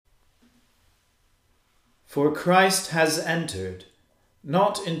For Christ has entered,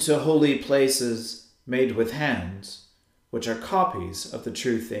 not into holy places made with hands, which are copies of the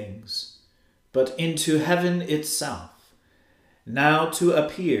true things, but into heaven itself, now to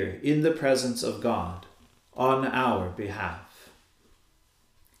appear in the presence of God on our behalf.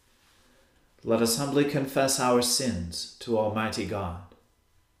 Let us humbly confess our sins to Almighty God.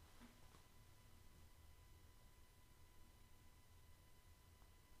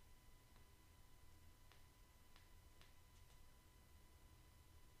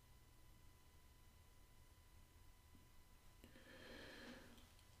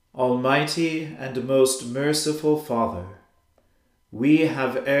 Almighty and most merciful Father, we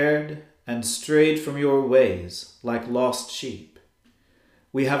have erred and strayed from your ways like lost sheep.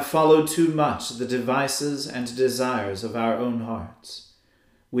 We have followed too much the devices and desires of our own hearts.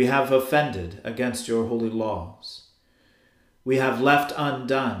 We have offended against your holy laws. We have left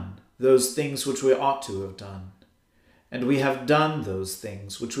undone those things which we ought to have done, and we have done those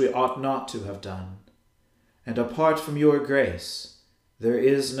things which we ought not to have done. And apart from your grace, there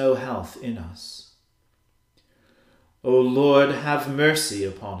is no health in us. O Lord, have mercy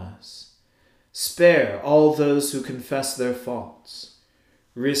upon us. Spare all those who confess their faults.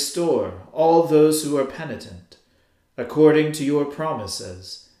 Restore all those who are penitent, according to your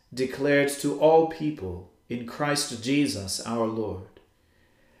promises, declared to all people in Christ Jesus our Lord.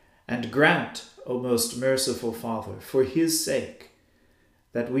 And grant, O most merciful Father, for his sake,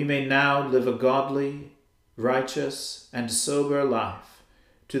 that we may now live a godly, righteous, and sober life,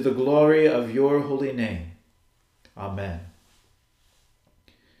 to the glory of your holy name. Amen.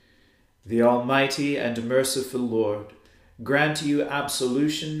 The Almighty and merciful Lord grant you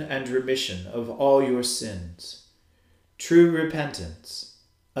absolution and remission of all your sins, true repentance,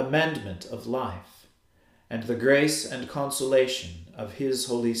 amendment of life, and the grace and consolation of his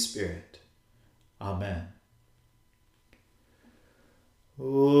Holy Spirit. Amen. O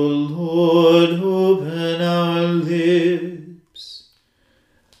Lord, open our lips,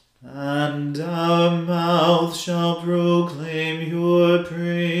 and our mouth shall proclaim your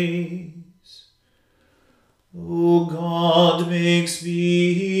praise. O God, make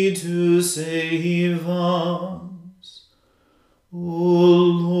speed to save us. O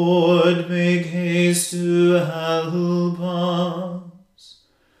Lord, make haste to help us.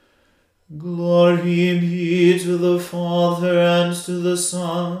 Glory be to the Father, and to the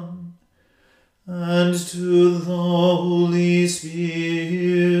Son, and to the Holy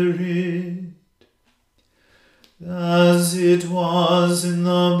Spirit, as it was in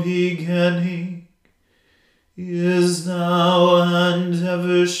the beginning, is now, and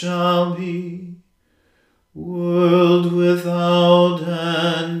ever shall be, world without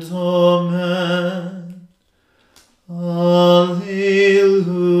end. Amen. Alleluia.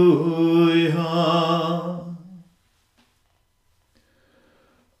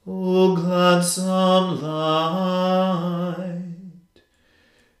 O gladsome light,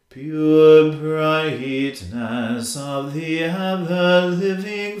 pure brightness of the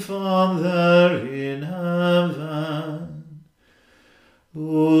ever-living Father in heaven,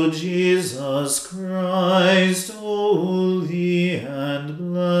 O Jesus Christ, holy and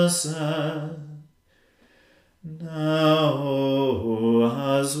blessed, now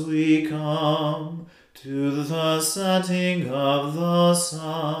as we come to the setting of the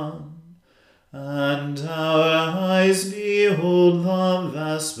sun, and our eyes behold the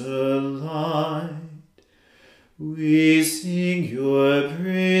vesper light, we sing your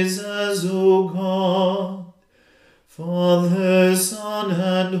praises, O God, Father, Son,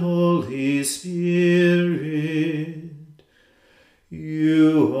 and Holy Spirit.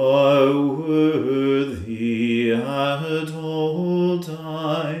 You are worthy at all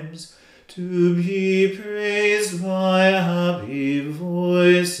times to be praised by happy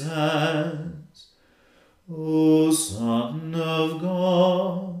voices. O Son of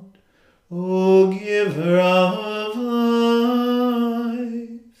God, O Giver of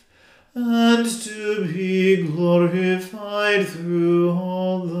life, and to be glorified through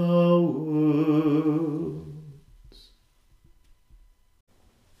all the worlds.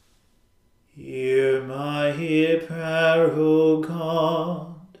 Hear my prayer, O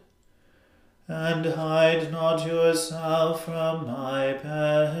God, and hide not yourself from my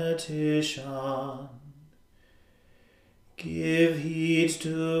petition. Give heed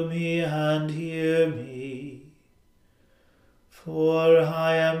to me and hear me, for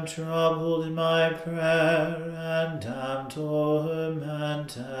I am troubled in my prayer and am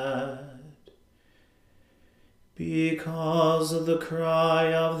tormented, because of the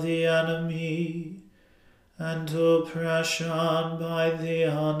cry of the enemy and oppression by the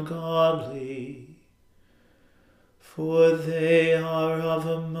ungodly. For they are of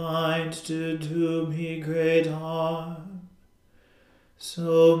a mind to do me great harm.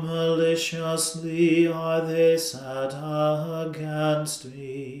 So maliciously are they set against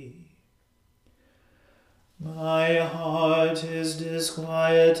me. My heart is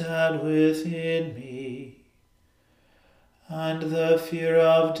disquieted within me, and the fear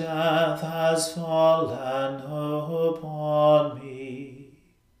of death has fallen upon me.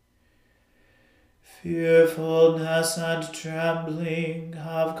 Fearfulness and trembling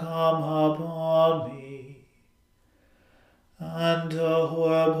have come upon me, and a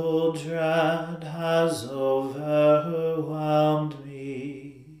horrible dread has overwhelmed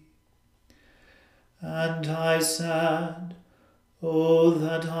me. And I said, "Oh,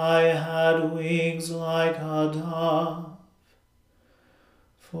 that I had wings like a dove,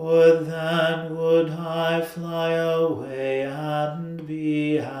 for then would I fly away and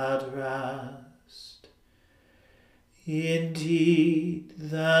be at rest. Indeed,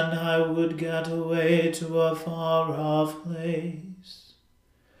 then I would get away to a far-off place,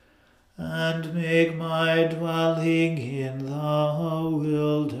 and make my dwelling in the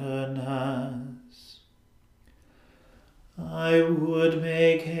wilderness. I would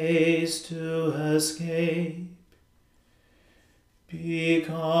make haste to escape,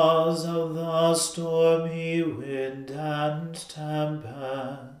 because of the stormy wind and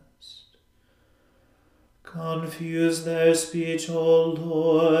tempest. Confuse their speech, O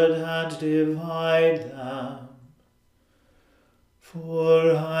Lord, and divide them.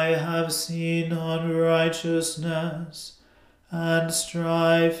 For I have seen unrighteousness and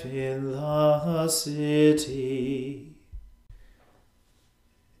strife in the city.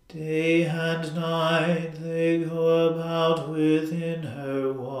 Day and night they go about within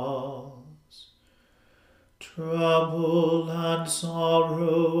her walls. Trouble and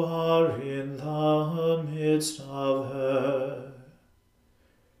sorrow are in the midst of her.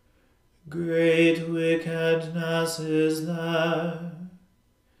 Great wickedness is there.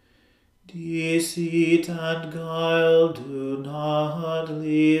 Deceit and guile do not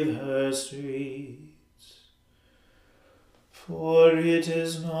leave her streets. For it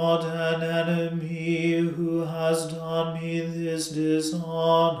is not an enemy who has done me this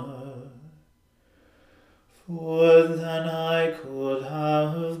dishonor, for then I could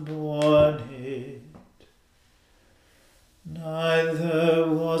have borne it. Neither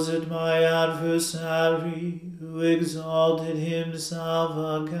was it my adversary who exalted himself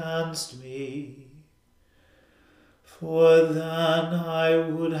against me, for then I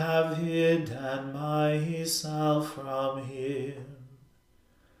would have hidden myself from him.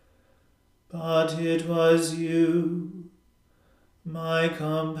 But it was you, my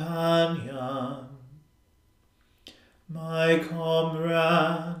companion, my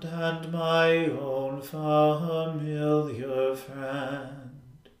comrade, and my own familiar friend.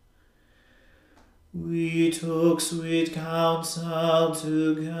 We took sweet counsel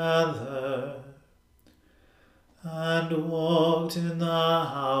together, and walked in the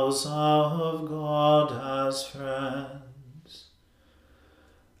house of God as friends.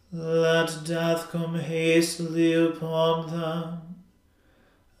 Let death come hastily upon them,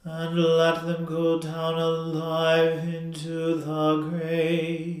 and let them go down alive into the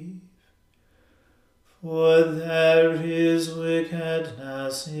grave. For there is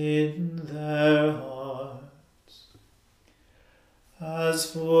wickedness in their hearts. As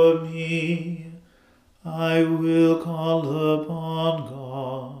for me, I will call upon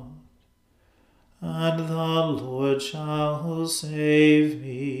God, and the Lord shall save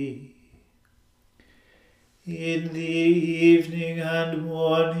me. In the evening and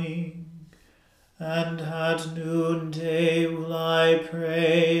morning, and at noonday will I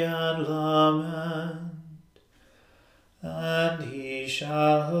pray and lament, and he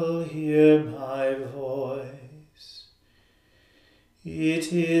shall hear my voice.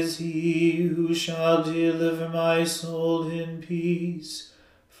 It is he who shall deliver my soul in peace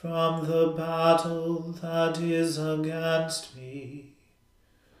from the battle that is against me.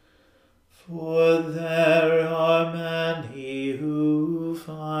 For there are many who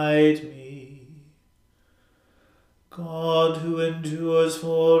fight me. God, who endures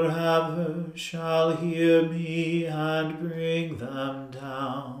forever, shall hear me and bring them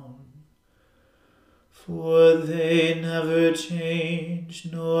down. For they never change,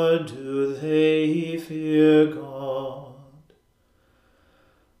 nor do they fear God.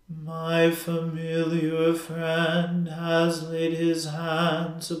 My familiar friend has laid his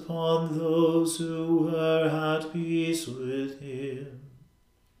hands upon those who were at peace with him,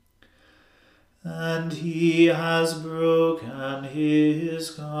 and he has broken his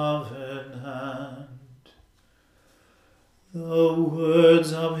covenant. The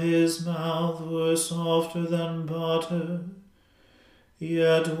words of his mouth were softer than butter,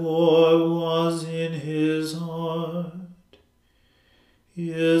 yet war was in his heart.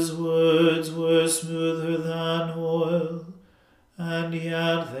 His words were smoother than oil, and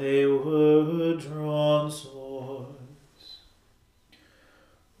yet they were drawn swords.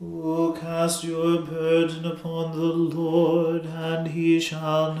 O cast your burden upon the Lord, and he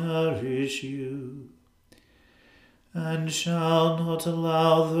shall nourish you, and shall not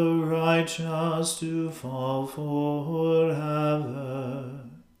allow the righteous to fall forever.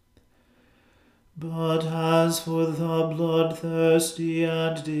 But as for the bloodthirsty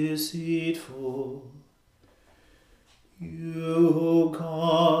and deceitful, you, O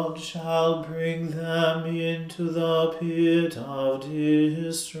God, shall bring them into the pit of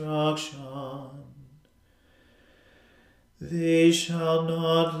destruction. They shall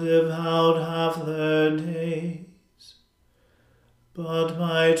not live out half their days, but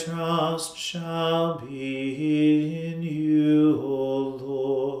my trust shall be in you, O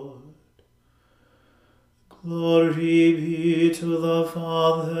Lord. Glory be to the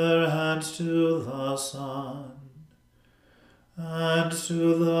Father, and to the Son, and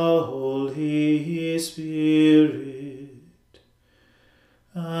to the Holy Spirit,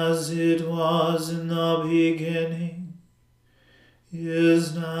 as it was in the beginning,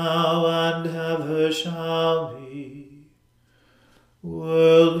 is now, and ever shall be,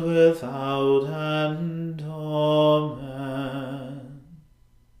 world without end. Amen.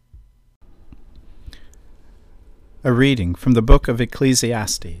 A reading from the book of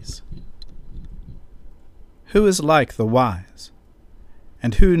Ecclesiastes. Who is like the wise?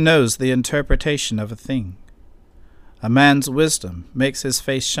 And who knows the interpretation of a thing? A man's wisdom makes his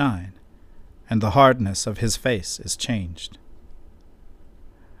face shine, and the hardness of his face is changed.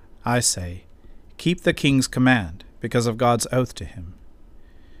 I say, keep the king's command, because of God's oath to him.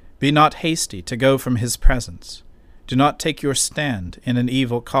 Be not hasty to go from his presence. Do not take your stand in an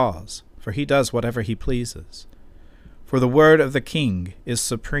evil cause, for he does whatever he pleases. For the word of the king is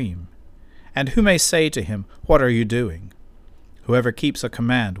supreme. And who may say to him, What are you doing? Whoever keeps a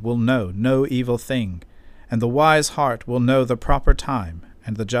command will know no evil thing, and the wise heart will know the proper time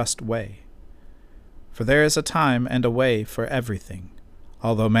and the just way. For there is a time and a way for everything,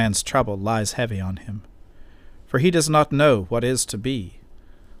 although man's trouble lies heavy on him. For he does not know what is to be,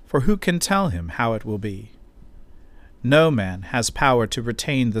 for who can tell him how it will be? No man has power to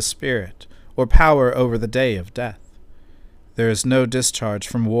retain the spirit, or power over the day of death. There is no discharge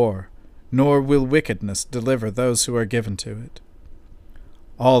from war, nor will wickedness deliver those who are given to it.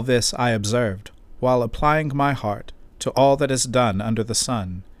 All this I observed, while applying my heart to all that is done under the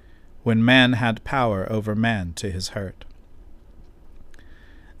sun, when man had power over man to his hurt.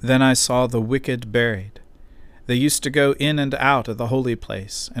 Then I saw the wicked buried. They used to go in and out of the holy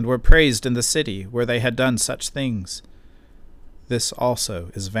place, and were praised in the city where they had done such things. This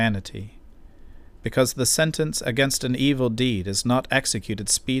also is vanity. Because the sentence against an evil deed is not executed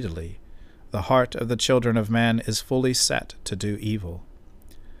speedily, the heart of the children of man is fully set to do evil.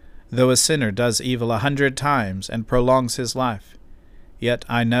 Though a sinner does evil 100 times and prolongs his life, yet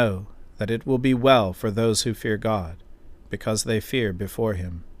I know that it will be well for those who fear God, because they fear before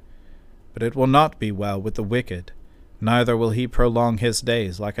him. But it will not be well with the wicked, neither will he prolong his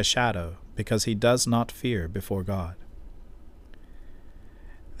days like a shadow, because he does not fear before God.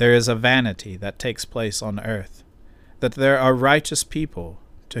 There is a vanity that takes place on earth, that there are righteous people,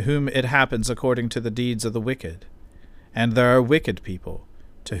 to whom it happens according to the deeds of the wicked, and there are wicked people,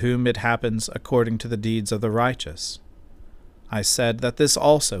 to whom it happens according to the deeds of the righteous. I said that this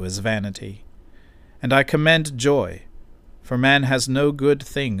also is vanity, and I commend joy, for man has no good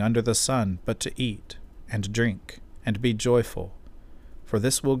thing under the sun but to eat, and drink, and be joyful, for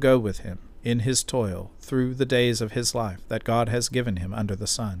this will go with him in his toil through the days of his life that God has given him under the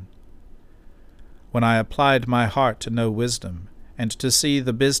sun. When I applied my heart to know wisdom, and to see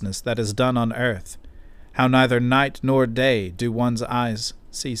the business that is done on earth, how neither night nor day do one's eyes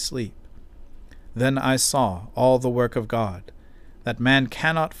see sleep, then I saw all the work of God, that man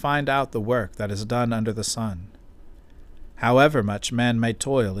cannot find out the work that is done under the sun. However much man may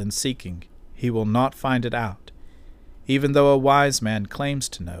toil in seeking, he will not find it out. Even though a wise man claims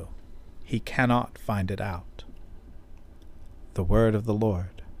to know, he cannot find it out. The word of the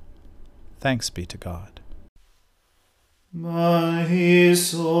Lord. Thanks be to God. My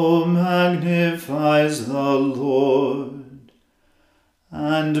soul magnifies the Lord,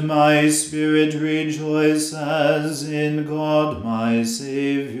 and my spirit rejoices in God my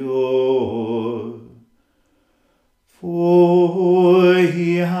Saviour. For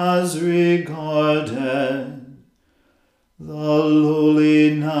he has regarded the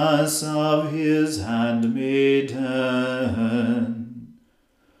lowliness of his handmaiden.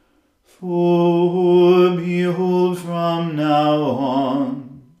 For behold, from now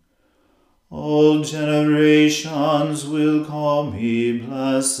on, all generations will call me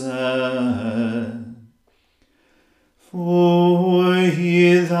blessed. For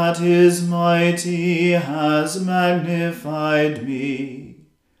he that is mighty has magnified me,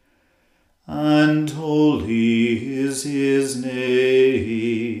 and holy is his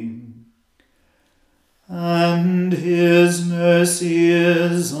name. And his mercy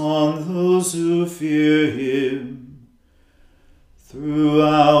is on those who fear him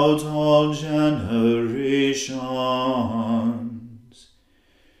throughout all generations.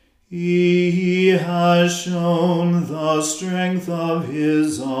 He has shown the strength of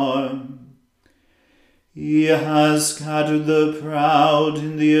his arm. He has scattered the proud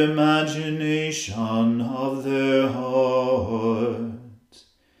in the imagination of their hearts.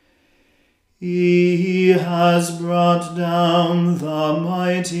 He has brought down the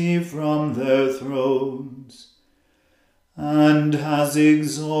mighty from their thrones, and has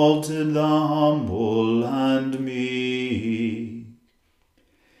exalted the humble and meek.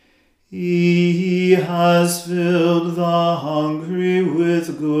 He has filled the hungry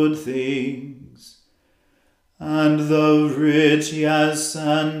with good things, and the rich he has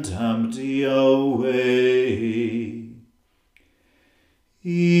sent empty away.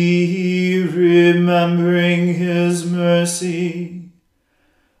 He, remembering his mercy,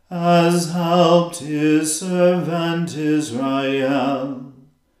 has helped his servant Israel,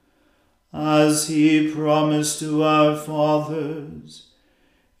 as he promised to our fathers,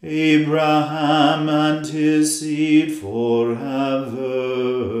 Abraham and his seed forever.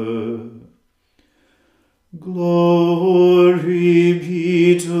 Glory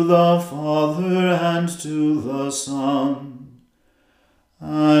be to the Father and to the Son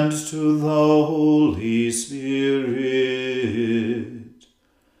and to the Holy Spirit,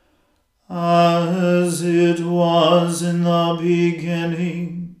 as it was in the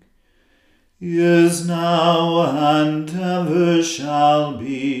beginning, is now, and ever shall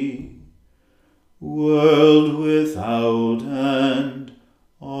be, world without end.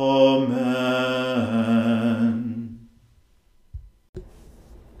 Amen.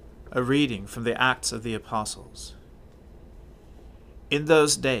 A reading from the Acts of the Apostles. In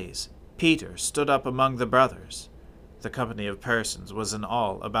those days Peter stood up among the brothers, the company of persons was in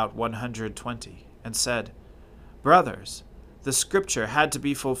all about 120, and said, Brothers, the scripture had to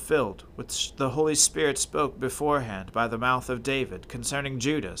be fulfilled, which the Holy Spirit spoke beforehand by the mouth of David concerning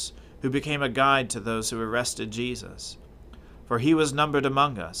Judas, who became a guide to those who arrested Jesus. For he was numbered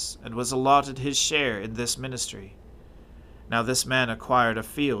among us, and was allotted his share in this ministry. Now this man acquired a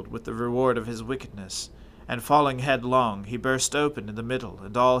field with the reward of his wickedness, and falling headlong, he burst open in the middle,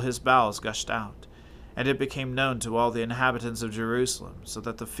 and all his bowels gushed out. And it became known to all the inhabitants of Jerusalem, so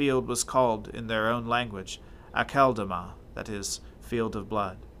that the field was called in their own language Akeldama, that is, field of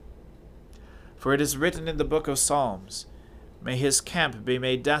blood. For it is written in the book of Psalms, May his camp be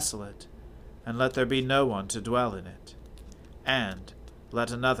made desolate, and let there be no one to dwell in it, and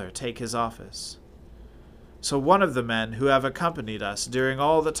let another take his office. So one of the men who have accompanied us during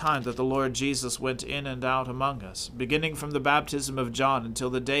all the time that the Lord Jesus went in and out among us, beginning from the baptism of John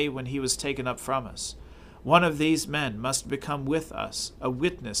until the day when he was taken up from us, one of these men must become with us a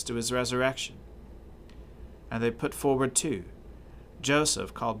witness to his resurrection. And they put forward two,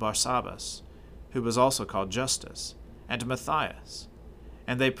 Joseph called Barsabbas, who was also called Justus, and Matthias.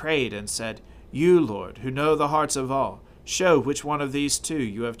 And they prayed and said, You, Lord, who know the hearts of all, show which one of these two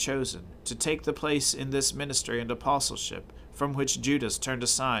you have chosen, to take the place in this ministry and apostleship, from which Judas turned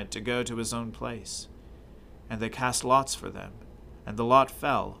aside to go to his own place. And they cast lots for them, and the lot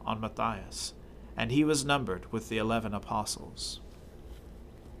fell on Matthias, and he was numbered with the 11 apostles.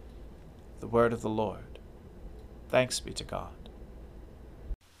 The word of the Lord. Thanks be to God.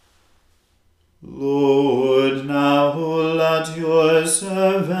 Lord, now let your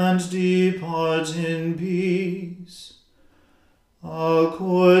servant depart in peace,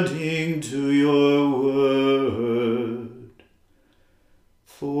 according to your word.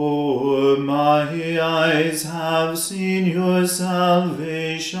 For my eyes have seen your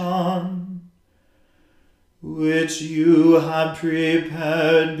salvation, which you have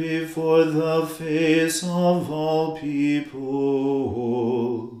prepared before the face of all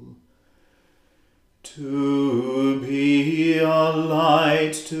people, to be a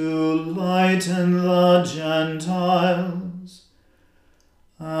light to lighten the Gentiles,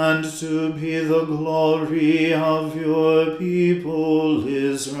 and to be the glory of your people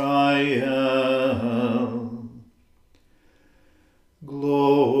Israel.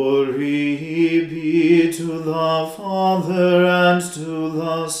 the Father, and to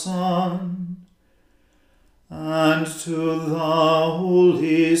the Son, and to the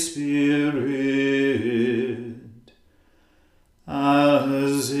Holy Spirit,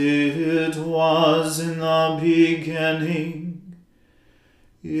 as it was in the beginning,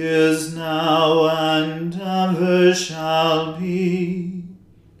 is now, and ever shall be,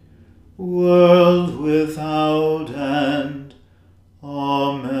 world without end.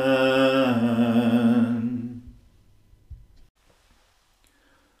 Amen.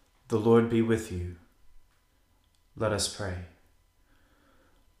 The Lord be with you. Let us pray.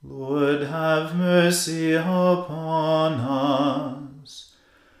 Lord, have mercy upon us.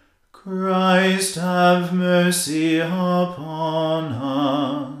 Christ, have mercy upon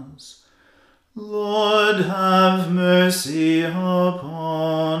us. Lord, have mercy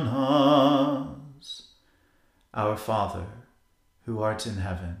upon us. Our Father, who art in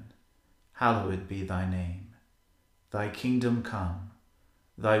heaven, hallowed be thy name. Thy kingdom come,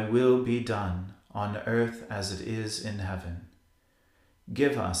 thy will be done on earth as it is in heaven.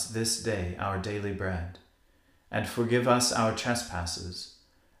 Give us this day our daily bread, and forgive us our trespasses,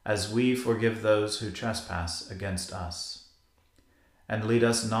 as we forgive those who trespass against us. And lead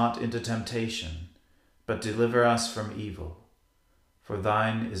us not into temptation, but deliver us from evil. For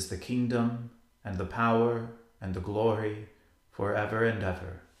thine is the kingdom, and the power, and the glory, forever and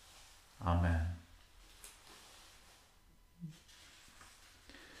ever. Amen.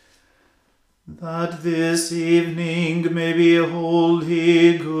 That this evening may be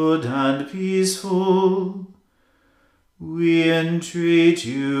wholly good and peaceful, we entreat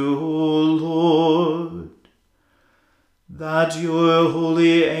you, O Lord, that your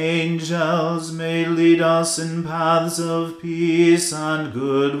holy angels may lead us in paths of peace and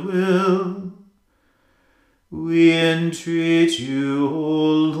goodwill. We entreat you, O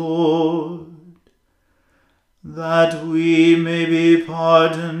Lord, that we may be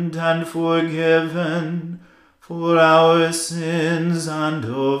pardoned and forgiven for our sins and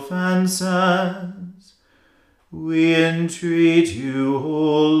offenses. We entreat you,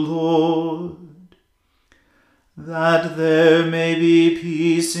 O Lord, that there may be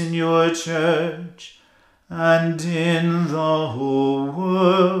peace in your church and in the whole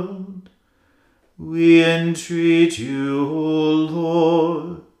world. We entreat you, O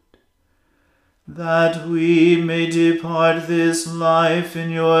Lord, that we may depart this life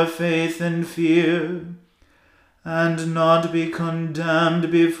in your faith and fear, and not be condemned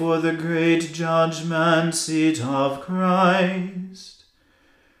before the great judgment seat of Christ.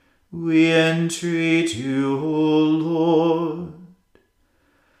 We entreat you, O Lord,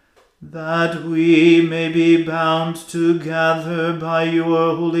 that we may be bound together by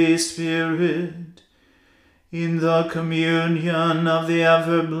your Holy Spirit in the communion of the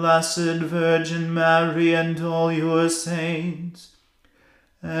ever-blessed Virgin Mary and all your saints,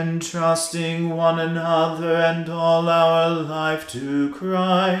 entrusting one another and all our life to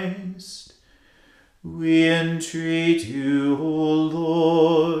Christ. We entreat you, O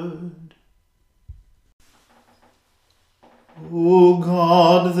Lord. O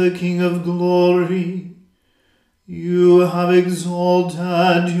God, the King of glory, you have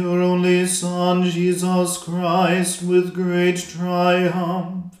exalted your only Son, Jesus Christ, with great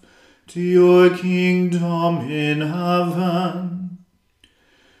triumph to your kingdom in heaven.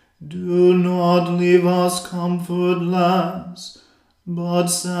 Do not leave us comfortless, but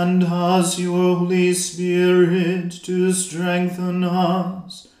send us your Holy Spirit to strengthen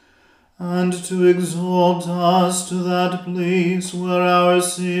us and to exalt us to that place where our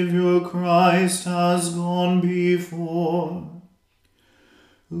Saviour Christ has gone before,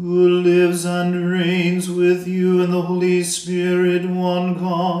 who lives and reigns with you in the Holy Spirit, one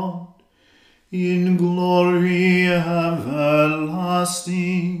God, in glory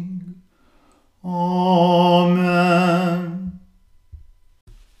everlasting. Amen.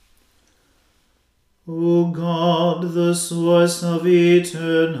 O God, the source of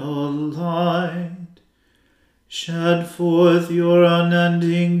eternal light, shed forth your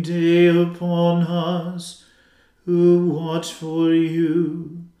unending day upon us who watch for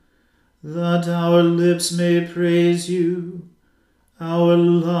you, that our lips may praise you, our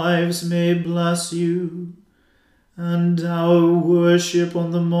lives may bless you, and our worship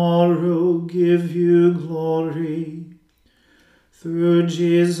on the morrow give you glory. Through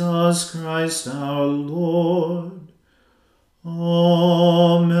Jesus Christ our Lord.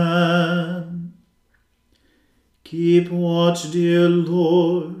 Amen. Keep watch, dear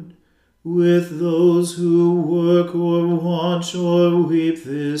Lord, with those who work or watch or weep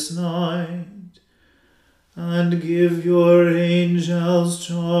this night, and give your angels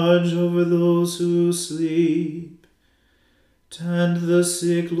charge over those who sleep. Tend the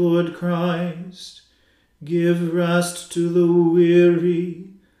sick, Lord Christ. Give rest to the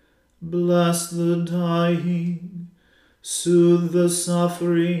weary. Bless the dying. Soothe the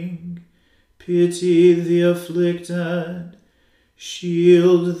suffering. Pity the afflicted.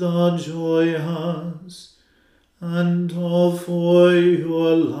 Shield the joyous. And all for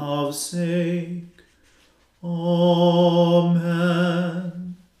your love's sake. Amen.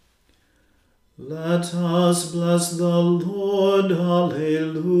 Let us bless the Lord.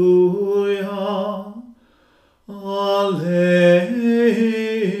 Alleluia. Alleluia.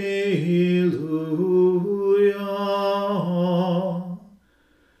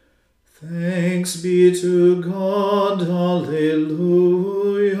 Thanks be to God. Alleluia.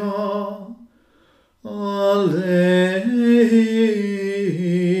 Alleluia.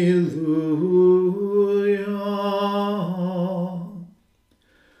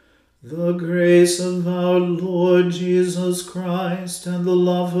 The grace of our Lord Jesus Christ, and the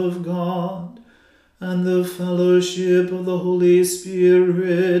love of God, and the fellowship of the Holy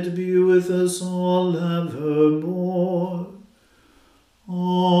Spirit be with us all evermore.